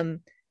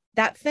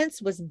 That fence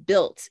was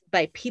built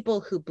by people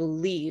who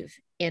believe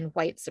in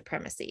white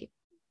supremacy.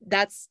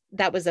 That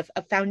was a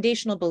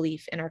foundational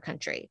belief in our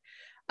country.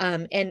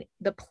 And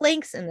the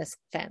planks in this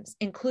fence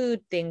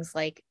include things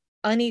like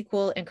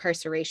unequal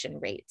incarceration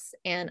rates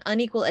and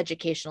unequal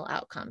educational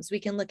outcomes. We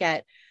can look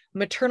at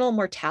maternal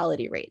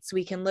mortality rates.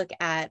 We can look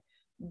at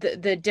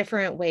the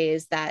different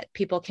ways that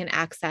people can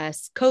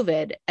access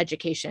COVID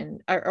education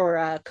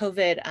or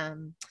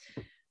COVID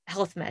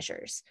health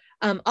measures.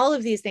 All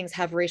of these things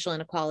have racial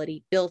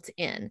inequality built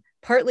in.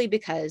 partly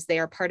because they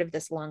are part of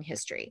this long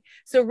history.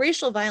 So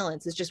racial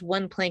violence is just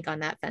one plank on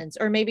that fence,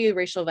 or maybe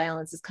racial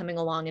violence is coming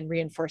along and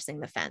reinforcing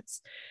the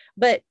fence.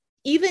 But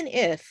even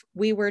if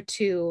we were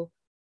to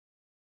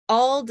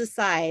all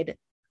decide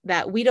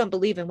that we don't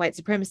believe in white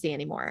supremacy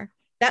anymore,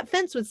 that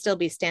fence would still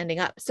be standing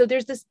up. So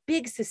there's this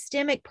big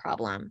systemic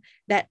problem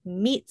that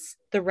meets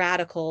the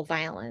radical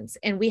violence.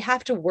 And we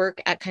have to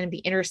work at kind of the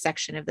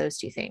intersection of those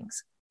two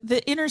things.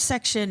 The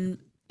intersection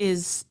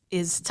is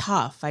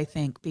tough, I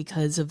think,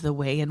 because of the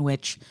way in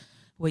which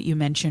what you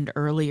mentioned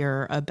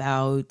earlier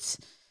about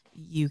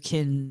you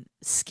can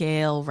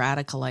scale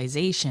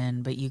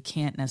radicalization, but you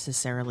can't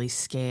necessarily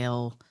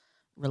scale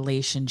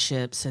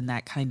relationships and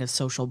that kind of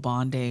social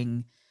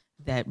bonding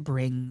that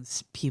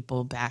brings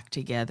people back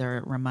together.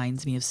 It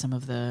reminds me of some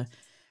of the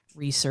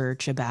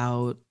research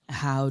about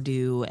how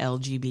do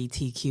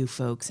LGBTQ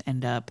folks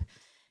end up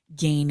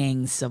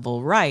gaining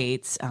civil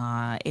rights.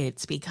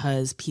 It's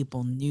because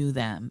people knew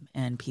them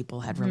and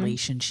people had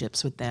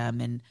relationships with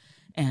them,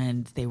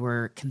 and they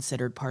were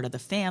considered part of the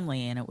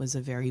family. And it was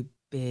a very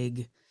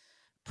big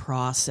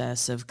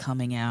process of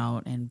coming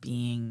out and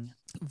being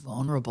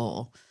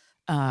vulnerable.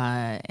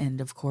 And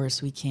of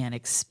course, we can't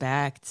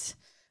expect,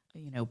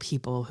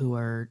 people who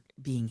are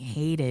being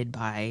hated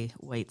by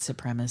white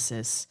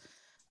supremacists,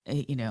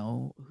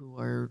 who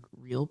are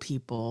real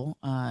people.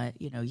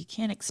 You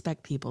can't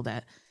expect people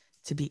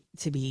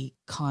to be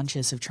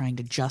conscious of trying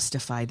to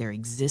justify their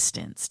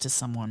existence to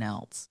someone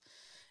else.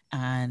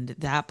 And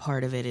that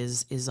part of it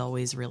is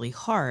always really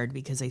hard,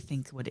 because I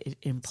think what it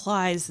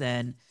implies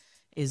then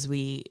is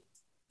we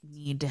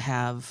need to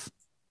have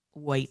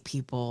white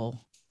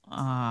people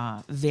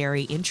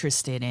very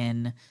interested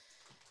in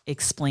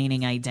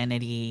explaining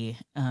identity,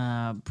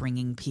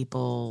 bringing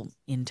people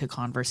into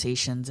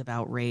conversations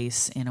about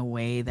race in a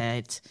way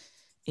that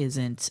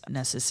isn't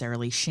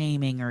necessarily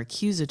shaming or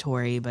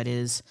accusatory, but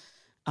is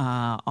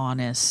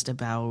honest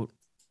about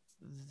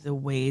the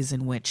ways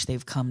in which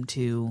they've come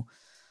to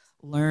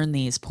learn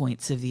these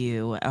points of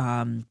view.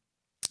 And,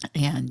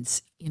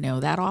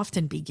 that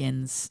often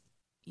begins,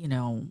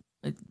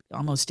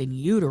 almost in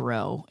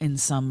utero in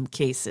some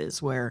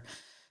cases, where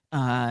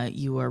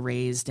you are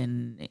raised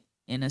in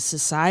a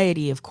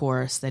society, of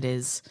course, that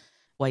is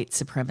white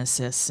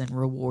supremacist and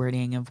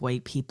rewarding of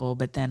white people.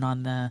 But then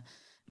on the,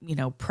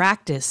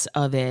 practice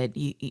of it,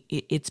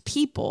 it's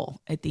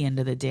people at the end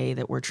of the day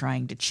that we're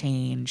trying to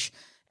change,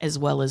 as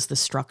well as the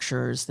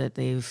structures that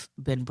they've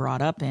been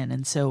brought up in.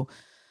 And so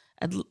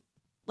I'd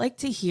like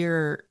to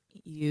hear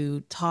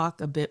you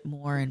talk a bit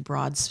more in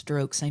broad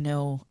strokes. I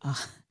know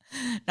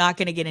not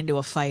going to get into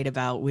a fight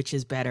about which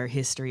is better,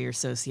 history or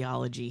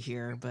sociology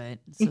here, but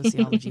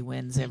sociology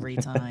wins every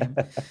time.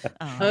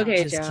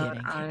 Okay, just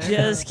Joan, kidding.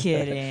 Just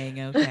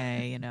kidding.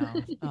 Okay,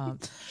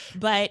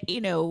 but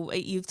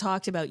you've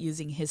talked about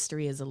using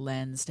history as a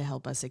lens to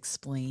help us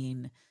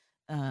explain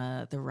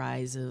the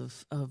rise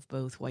of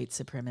both white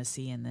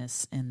supremacy and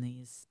these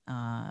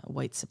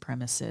white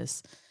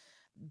supremacists.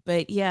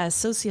 But yeah,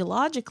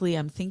 sociologically,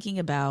 I'm thinking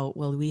about,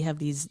 well, we have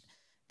these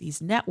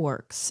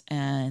networks,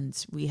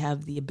 and we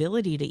have the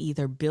ability to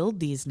either build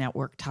these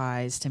network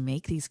ties to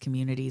make these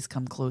communities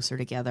come closer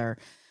together,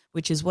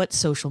 which is what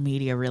social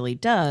media really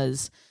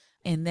does.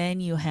 And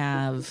then you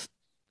have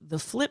the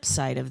flip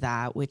side of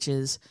that, which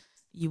is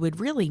you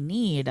would really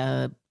need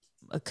a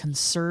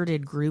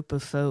concerted group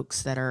of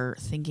folks that are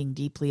thinking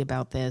deeply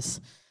about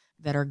this,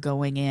 that are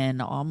going in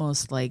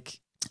almost like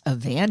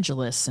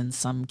evangelists in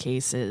some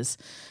cases,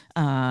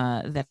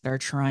 that are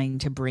trying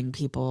to bring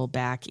people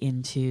back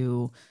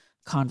into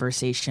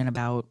conversation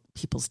about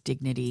people's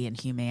dignity and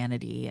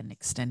humanity, and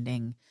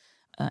extending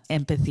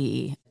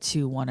empathy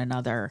to one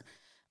another.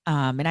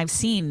 And I've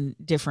seen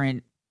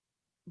different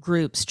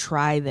groups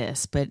try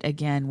this, but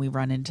again, we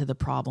run into the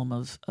problem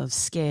of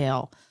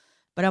scale.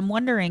 But I'm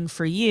wondering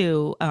for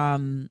you,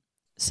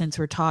 since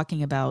we're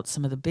talking about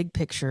some of the big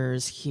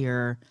pictures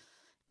here,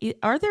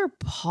 are there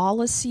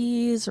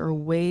policies or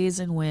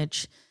ways in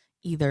which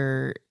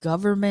either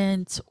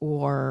government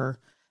or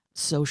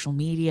social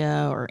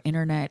media or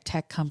internet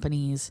tech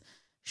companies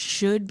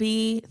should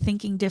be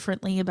thinking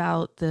differently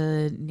about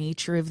the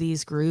nature of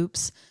these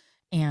groups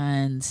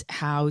and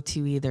how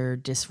to either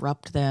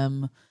disrupt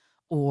them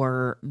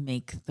or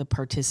make the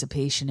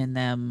participation in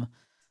them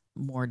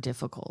more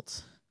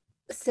difficult?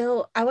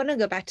 So I want to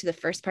go back to the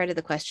first part of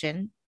the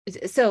question.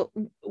 So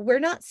we're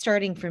not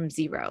starting from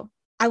zero.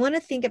 I want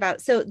to think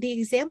about, so the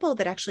example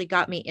that actually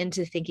got me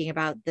into thinking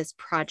about this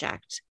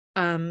project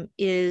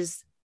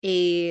is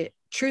a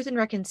Truth and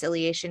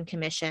Reconciliation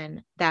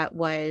Commission that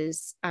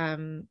was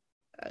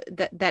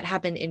that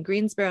happened in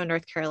Greensboro,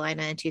 North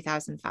Carolina in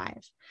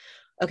 2005.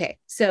 Okay,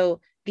 so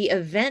the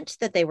event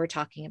that they were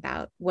talking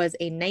about was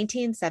a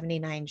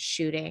 1979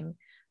 shooting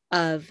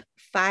of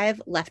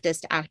 5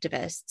 leftist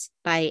activists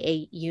by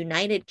a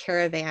united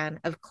caravan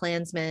of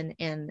Klansmen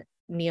and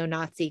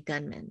neo-Nazi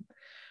gunmen.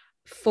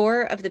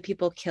 4 of the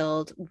people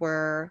killed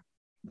were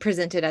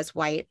presented as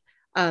white,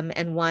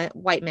 and 1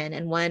 white men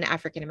and 1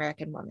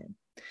 African-American woman.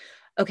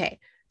 Okay,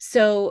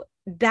 so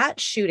that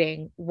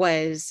shooting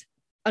was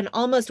an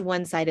almost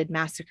one-sided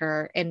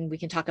massacre, and we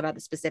can talk about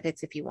the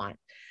specifics if you want.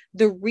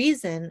 The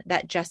reason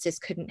that justice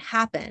couldn't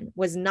happen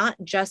was not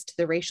just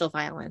the racial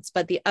violence,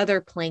 but the other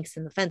planks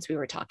in the fence we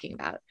were talking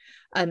about.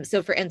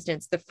 So for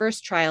instance, the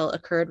first trial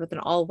occurred with an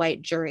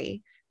all-white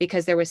jury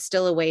because there was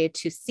still a way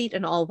to seat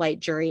an all-white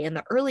jury in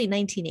the early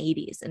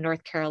 1980s in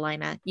North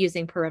Carolina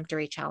using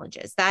peremptory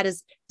challenges. That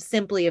is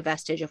simply a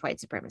vestige of white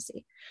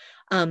supremacy.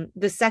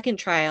 The second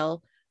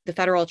trial, the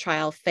federal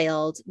trial,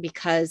 failed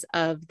because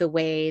of the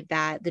way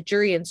that the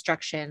jury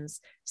instructions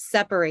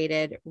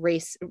separated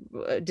race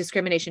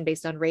discrimination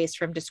based on race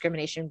from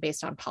discrimination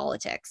based on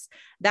politics.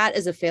 That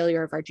is a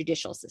failure of our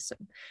judicial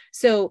system.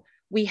 So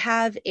we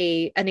have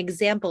an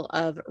example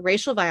of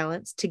racial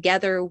violence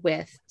together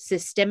with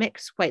systemic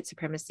white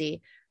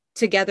supremacy,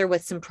 together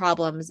with some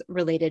problems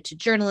related to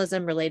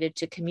journalism, related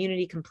to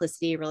community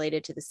complicity,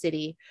 related to the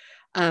city.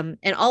 And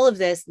all of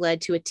this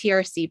led to a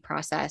TRC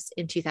process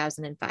in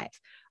 2005.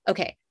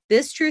 Okay,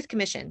 this Truth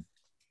Commission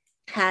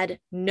had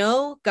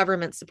no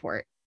government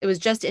support. It was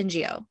just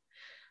NGO.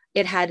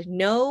 It had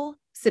no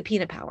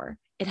subpoena power.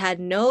 It had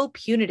no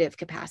punitive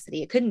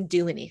capacity. It couldn't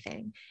do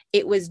anything.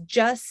 It was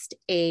just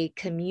a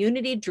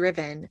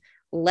community-driven,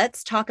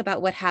 let's talk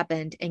about what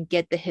happened and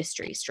get the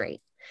history straight.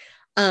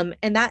 And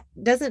that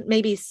doesn't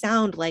maybe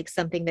sound like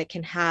something that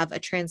can have a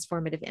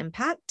transformative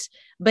impact,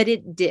 but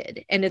it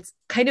did. And it's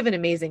kind of an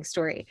amazing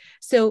story.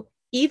 So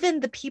even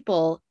the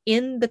people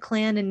in the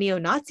Klan and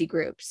neo-Nazi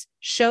groups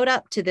showed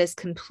up to this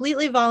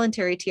completely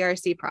voluntary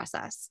TRC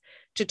process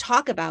to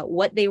talk about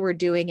what they were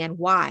doing and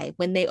why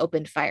when they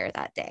opened fire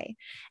that day.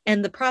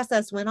 And the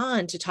process went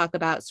on to talk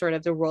about sort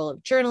of the role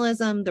of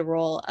journalism, the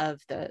role of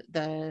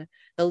the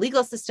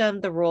legal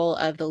system, the role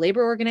of the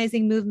labor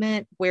organizing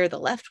movement, where the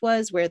left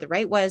was, where the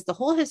right was, the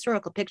whole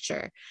historical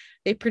picture.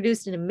 They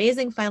produced an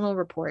amazing final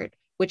report,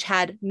 which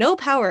had no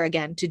power,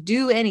 again, to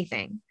do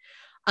anything.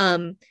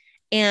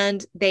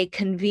 And they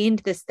convened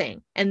this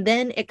thing. And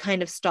then it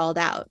kind of stalled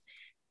out.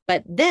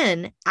 But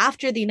then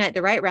after the Unite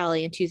the Right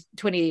rally in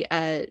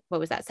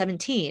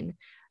 2017,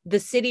 the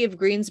city of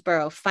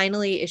Greensboro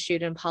finally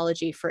issued an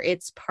apology for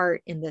its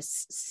part in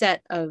this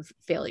set of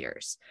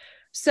failures.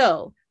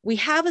 So we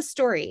have a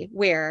story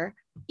where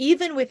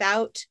even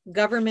without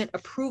government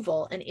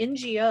approval, an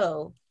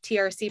NGO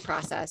TRC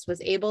process was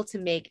able to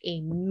make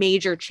a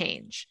major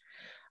change.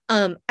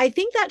 I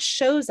think that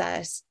shows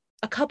us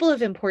a couple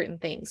of important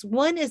things.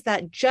 One is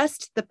that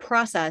just the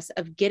process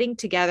of getting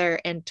together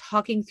and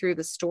talking through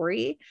the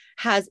story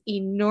has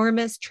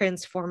enormous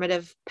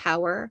transformative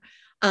power.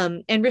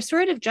 And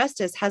restorative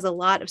justice has a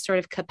lot of sort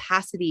of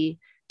capacity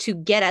to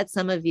get at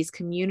some of these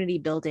community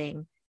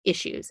building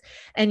issues.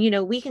 And,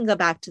 we can go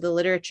back to the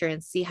literature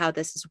and see how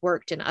this has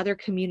worked in other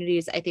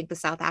communities. I think the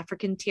South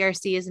African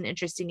TRC is an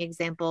interesting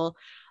example.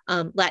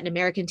 Latin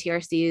American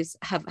TRCs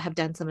have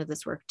done some of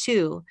this work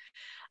too.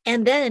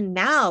 And then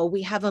now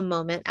we have a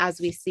moment, as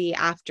we see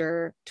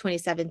after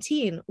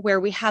 2017, where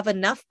we have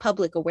enough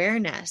public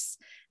awareness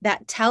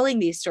that telling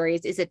these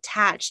stories is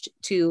attached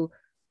to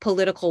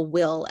political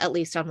will, at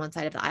least on one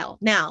side of the aisle.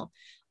 Now,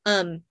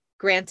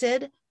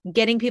 granted,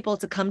 getting people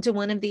to come to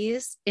one of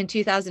these in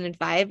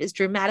 2005 is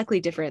dramatically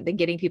different than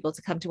getting people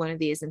to come to one of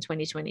these in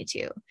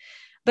 2022.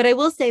 But I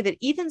will say that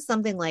even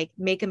something like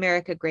Make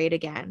America Great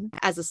Again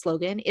as a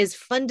slogan is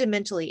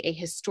fundamentally a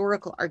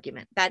historical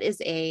argument. That is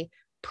a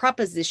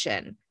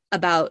proposition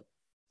about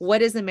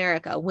what is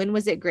America? When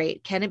was it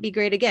great? Can it be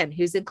great again?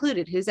 Who's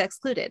included? Who's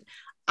excluded?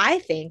 I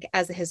think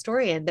as a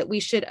historian that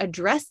we should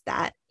address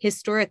that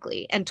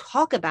historically and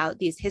talk about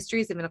these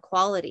histories of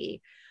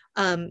inequality,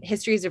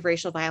 histories of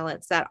racial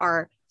violence that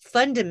are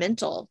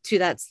fundamental to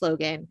that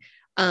slogan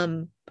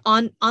on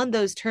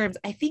those terms.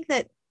 I think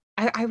that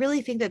I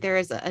really think that there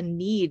is a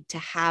need to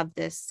have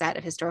this set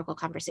of historical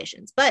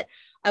conversations. But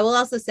I will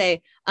also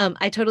say,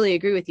 I totally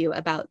agree with you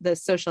about the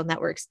social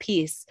networks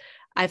piece.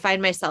 I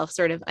find myself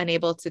sort of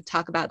unable to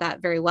talk about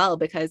that very well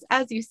because,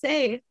 as you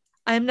say,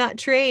 I'm not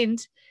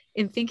trained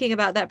in thinking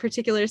about that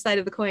particular side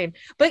of the coin.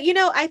 But,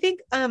 I think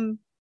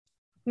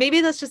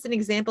maybe that's just an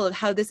example of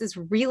how this is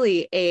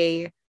really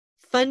a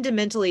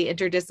fundamentally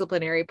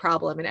interdisciplinary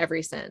problem in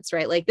every sense,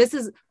 right? Like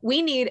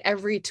we need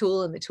every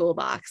tool in the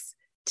toolbox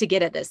to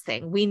get at this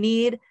thing. We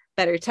need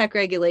better tech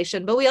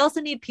regulation, but we also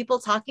need people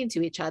talking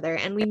to each other,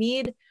 and we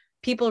need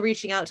people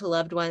reaching out to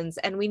loved ones,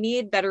 and we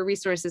need better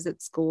resources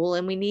at school.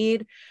 And we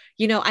need,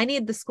 I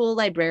need the school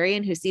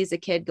librarian who sees a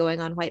kid going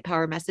on white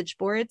power message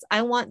boards.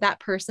 I want that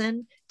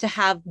person to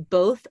have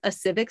both a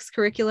civics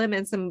curriculum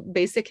and some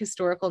basic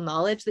historical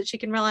knowledge that she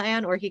can rely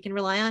on or he can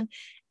rely on.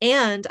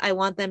 And I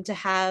want them to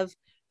have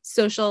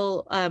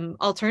social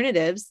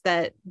alternatives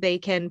that they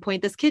can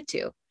point this kid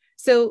to.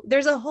 So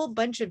there's a whole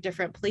bunch of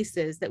different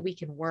places that we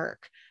can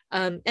work.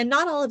 And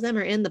not all of them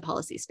are in the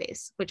policy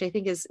space, which I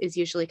think is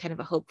usually kind of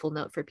a hopeful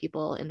note for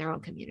people in their own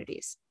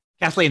communities.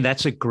 Kathleen,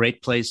 that's a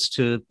great place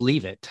to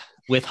leave it,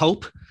 with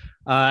hope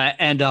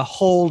and a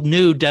whole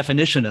new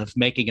definition of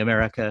making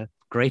America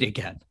great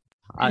again.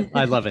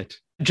 I love it.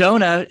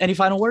 Jonah, any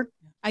final word?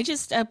 I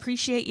just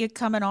appreciate you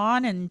coming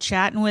on and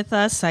chatting with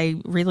us. I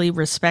really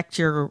respect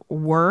your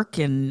work,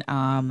 and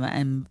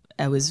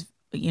I was,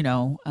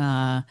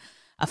 a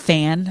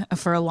fan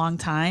for a long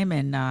time,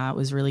 and it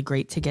was really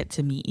great to get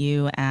to meet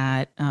you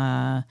at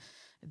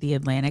the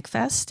Atlantic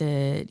Fest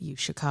at U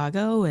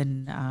Chicago,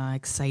 and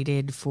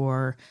excited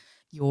for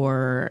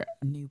your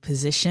new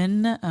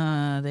position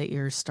that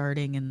you're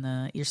starting in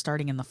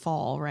the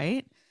fall,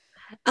 right?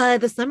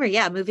 The summer,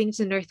 yeah, moving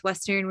to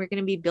Northwestern. We're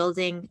going to be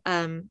building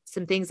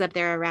some things up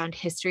there around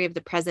history of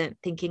the present,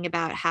 thinking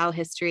about how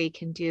history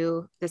can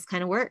do this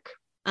kind of work.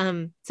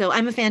 So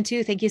I'm a fan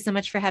too. Thank you so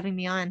much for having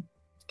me on.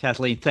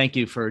 Kathleen, thank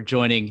you for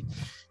joining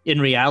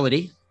In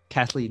Reality.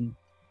 Kathleen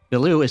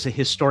Belew is a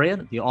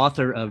historian, the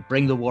author of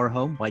Bring the War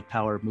Home, White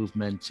Power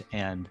Movement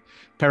and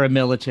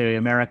Paramilitary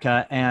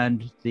America,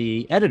 and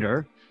the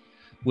editor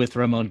with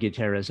Ramon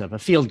Gutierrez of A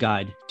Field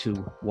Guide to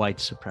White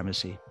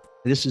Supremacy.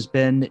 This has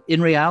been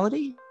In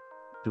Reality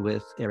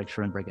with Eric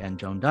Schoenberg and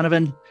Joan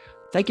Donovan.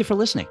 Thank you for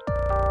listening.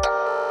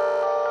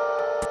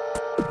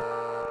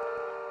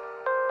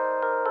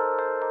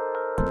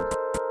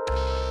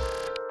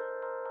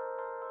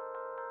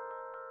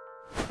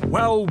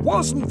 Well,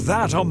 wasn't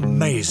that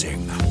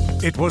amazing?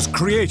 It was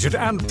created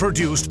and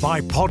produced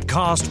by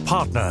Podcast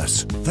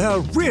Partners. They're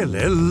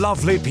really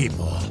lovely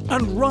people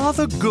and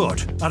rather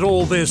good at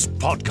all this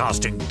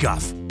podcasting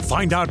guff.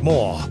 Find out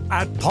more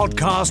at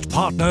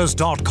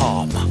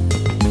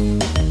podcastpartners.com.